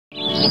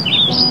Let's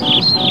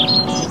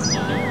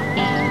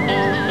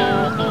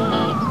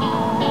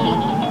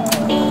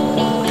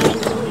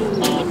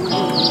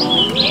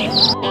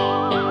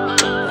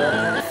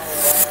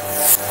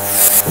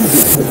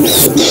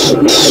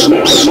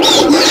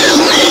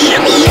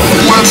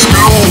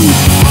go!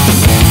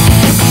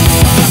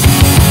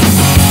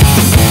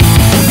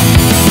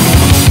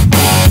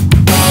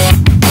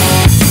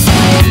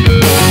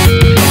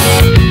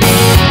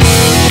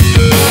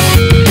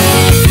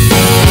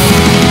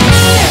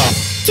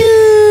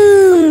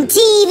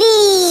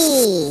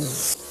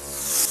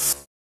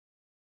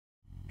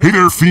 Hey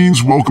there,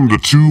 fiends. Welcome to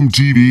Tomb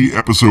TV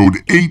episode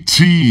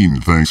 18.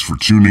 Thanks for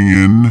tuning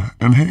in.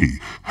 And hey,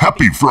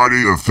 happy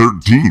Friday the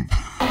 13th.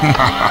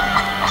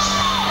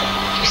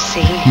 You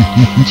see,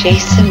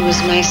 Jason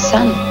was my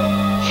son,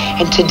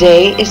 and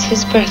today is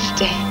his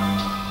birthday.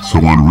 So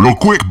one real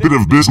quick bit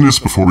of business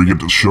before we get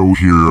to the show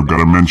here. I've got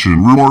to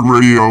mention Rumor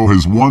Radio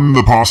has won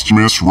the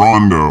posthumous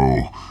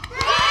Rondo.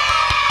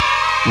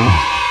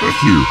 Oh,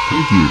 thank you.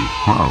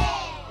 Wow.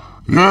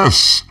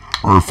 Yes,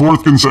 our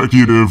fourth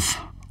consecutive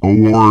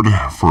award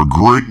for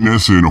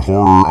greatness in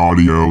horror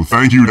audio.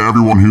 Thank you to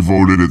everyone who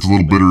voted. It's a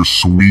little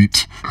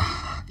bittersweet.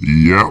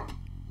 Yep.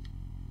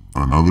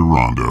 Another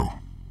Rondo.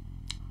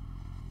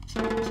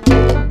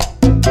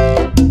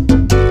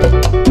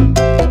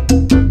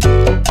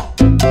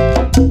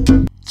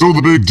 So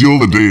the big deal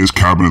today is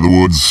Cabin in the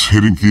Woods,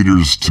 hitting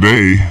theaters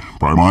today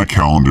by my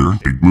calendar.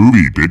 Big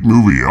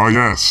movie, oh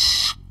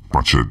yes.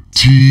 Bunch of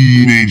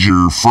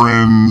teenager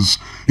friends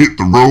hit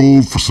the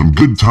road for some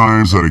good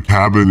times at a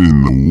cabin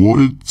in the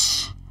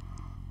woods.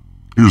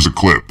 Here's a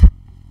clip.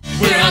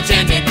 We're all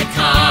jammed in the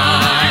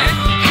car,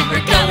 and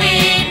we're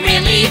going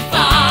really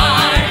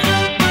far.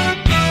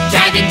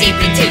 Driving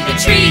deep into the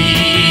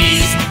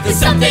trees.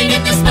 There's something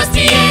in this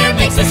musty air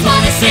makes us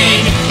want to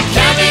sing.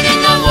 Cabin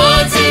in the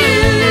woods,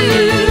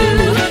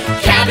 ooh.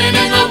 Cabin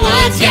in the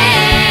woods,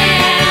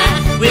 yeah.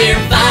 We're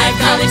 5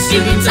 college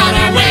students on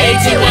our way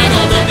to an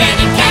old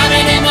abandoned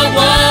cabin in the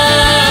woods.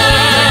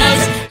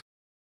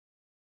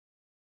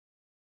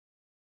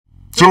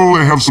 So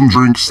they have some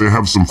drinks, they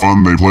have some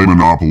fun, they play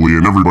Monopoly,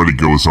 and everybody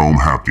goes home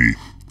happy.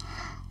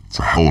 It's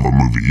a hell of a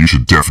movie. You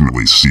should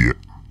definitely see it.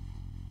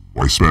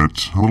 I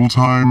spent a little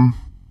time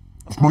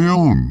of my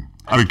own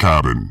at a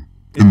cabin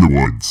in the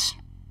woods.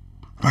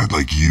 I'd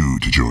like you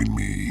to join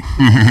me.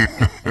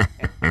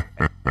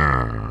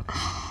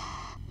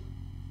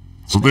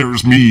 So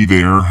there's me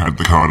there at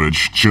the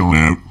cottage, chilling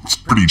out. It's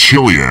pretty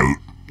chilly out,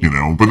 you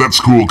know, but that's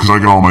cool because I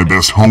got all my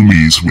best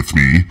homies with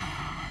me.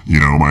 You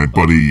know, my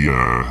buddy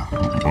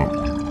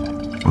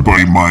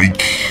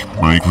Mike.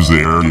 Mike was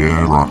there,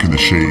 yeah, rocking the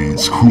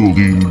shades. Cool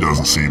dude,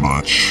 doesn't say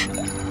much.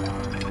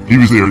 He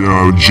was there.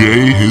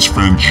 Jay, his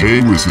friend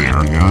Jay was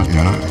there. Yeah,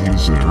 he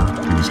was there.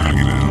 He was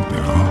hanging out,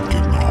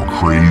 getting all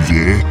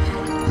crazy.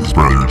 His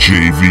brother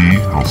JV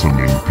also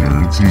made an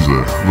appearance. He's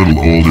a little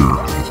older,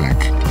 I think,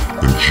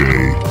 than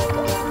Jay.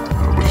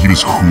 But he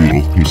was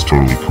cool. He was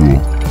totally cool.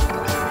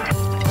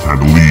 Had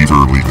to leave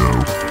early,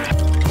 though.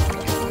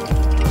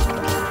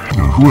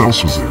 Who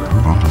else was there?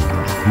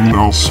 Who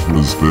else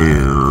was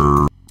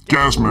there?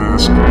 Gas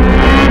mask.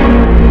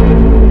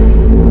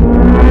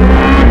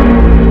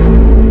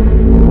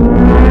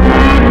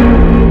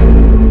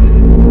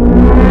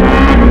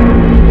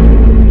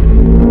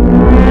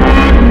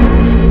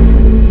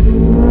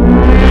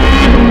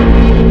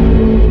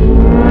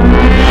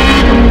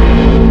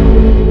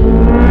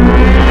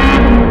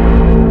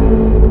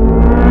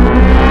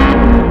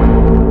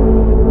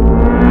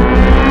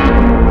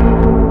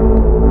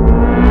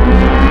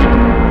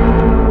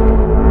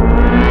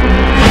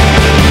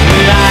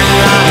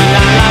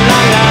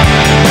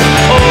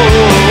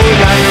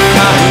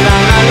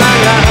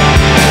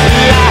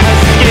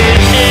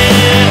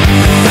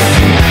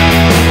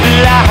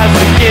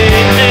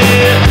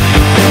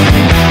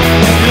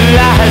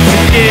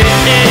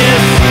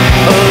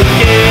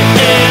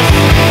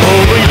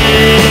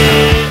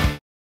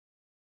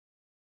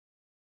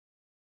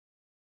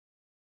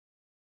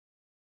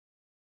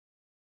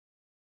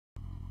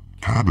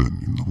 Cabin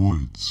in the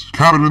woods.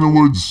 Cabin in the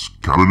woods.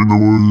 Cabin in the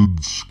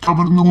woods.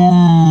 Cabin in the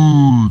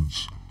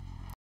woods.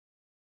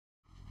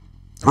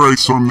 Alright,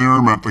 so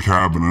I'm at the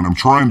cabin, and I'm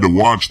trying to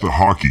watch the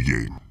hockey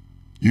game.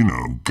 You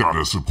know,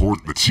 gotta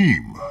support the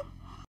team.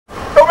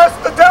 Don't mess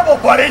with the devil,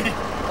 buddy!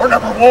 We're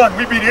number 1,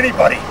 we beat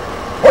anybody!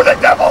 We're the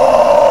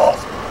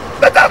Devils!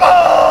 The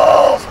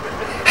Devils!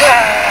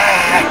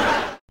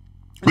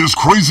 This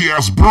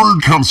crazy-ass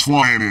bird comes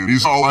flying in.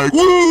 He's all like,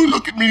 woo,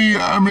 look at me,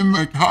 I'm in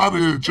the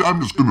cottage. I'm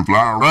just gonna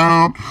fly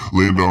around,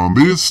 land on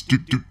this,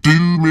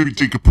 maybe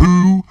take a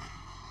poo.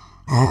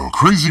 Oh,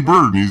 crazy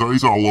bird. And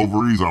he's all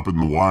over. He's up in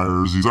the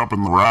wires. He's up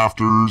in the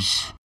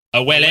rafters.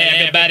 Oh, well,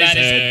 everybody's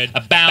heard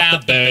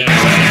about the bird.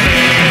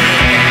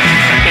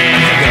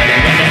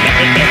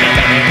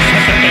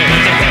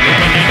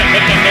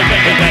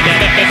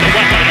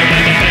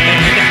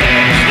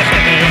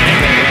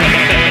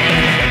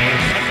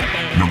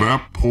 Now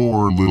that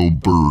poor little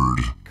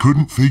bird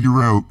couldn't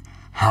figure out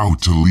how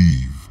to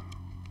leave.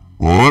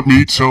 Well, let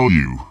me tell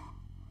you,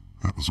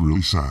 that was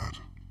really sad.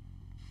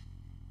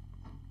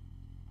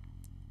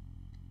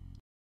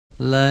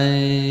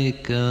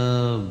 like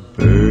a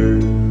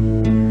bird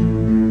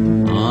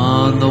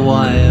on the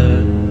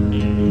wire,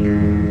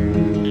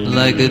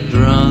 like a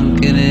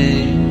drunk in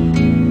a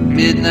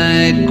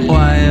midnight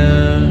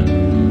choir.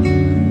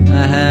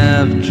 I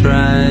have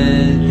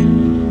tried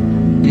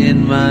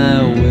in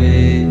my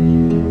way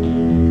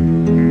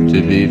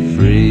to be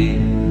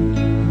free.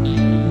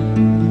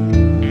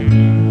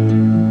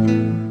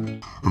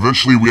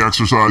 Eventually we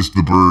exorcised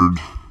the bird.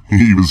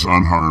 He was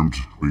unharmed.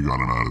 We got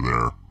him out of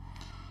there.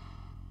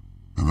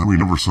 And then we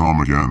never saw him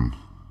again.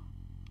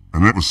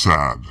 And it was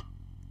sad.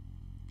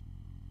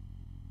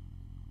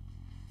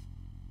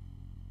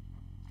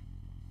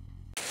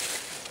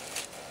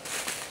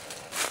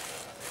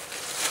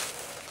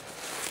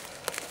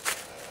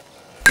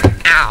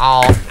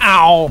 Ow,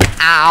 ow,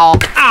 ow,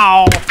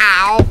 ow,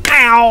 ow,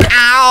 ow,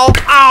 ow,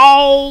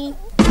 ow.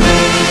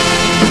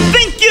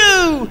 Thank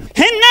you!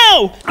 And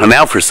now, And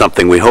now for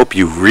something we hope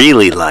you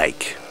really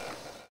like.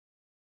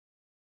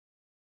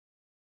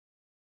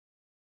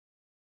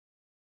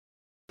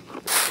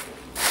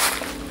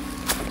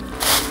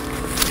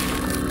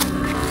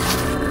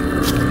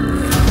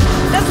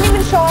 Doesn't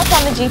even show up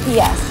on the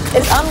GPS.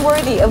 It's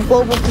unworthy of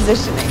global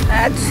positioning.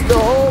 That's the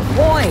whole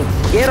point.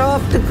 Get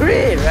off the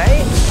grid,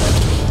 right?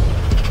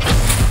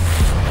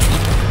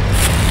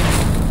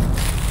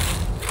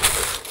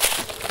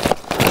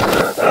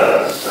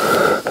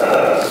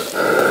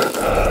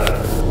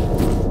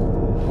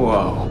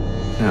 Whoa,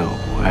 no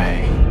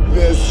way.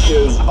 This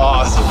is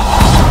awesome.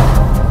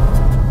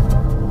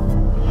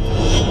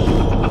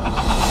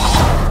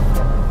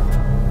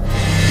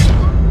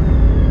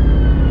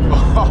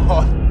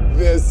 Oh,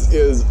 this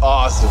is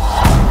awesome.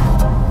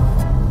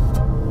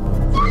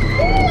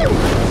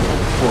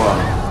 Whoa.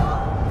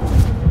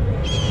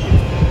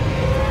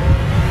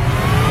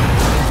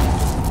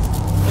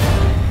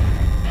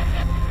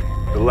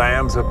 The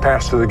lambs have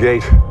passed through the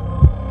gate.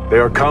 They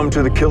are come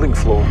to the killing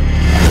floor.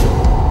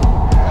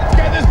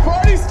 Get this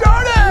party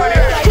started!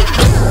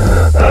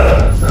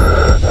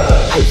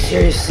 I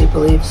seriously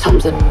believe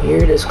something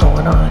weird is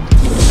going on.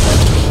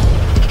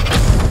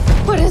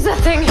 What is that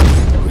thing?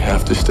 We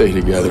have to stay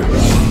together.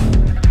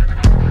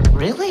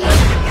 Really?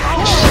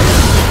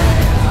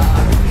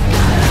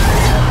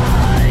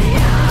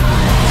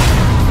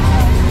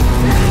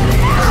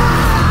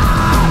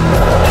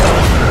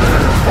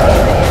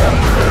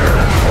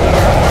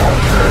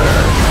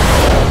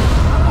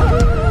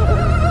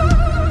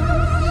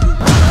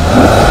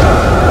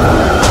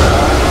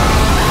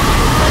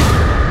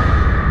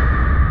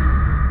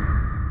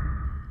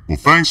 Well,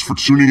 thanks for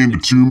tuning in to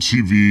Tomb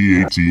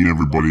TV 18,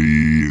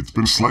 everybody. It's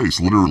been a slice,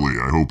 literally.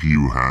 I hope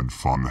you had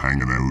fun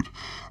hanging out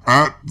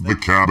at the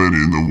cabin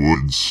in the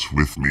woods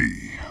with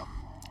me.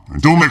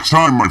 Until next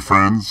time, my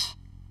friends,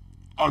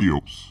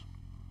 adios.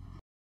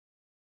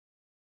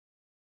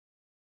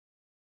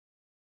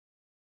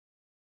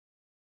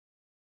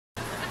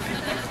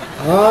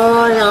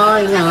 Oh,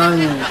 no, no,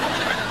 no.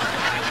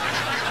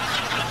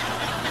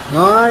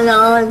 Oh,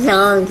 no,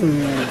 no,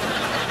 no.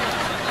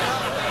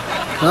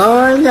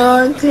 Oh,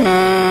 no, no.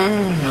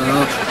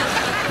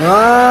 Oh,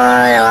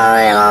 no,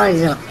 no,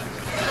 no.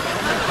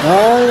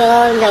 Oh, no,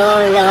 no,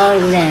 no,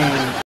 no.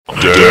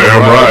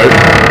 Damn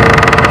right.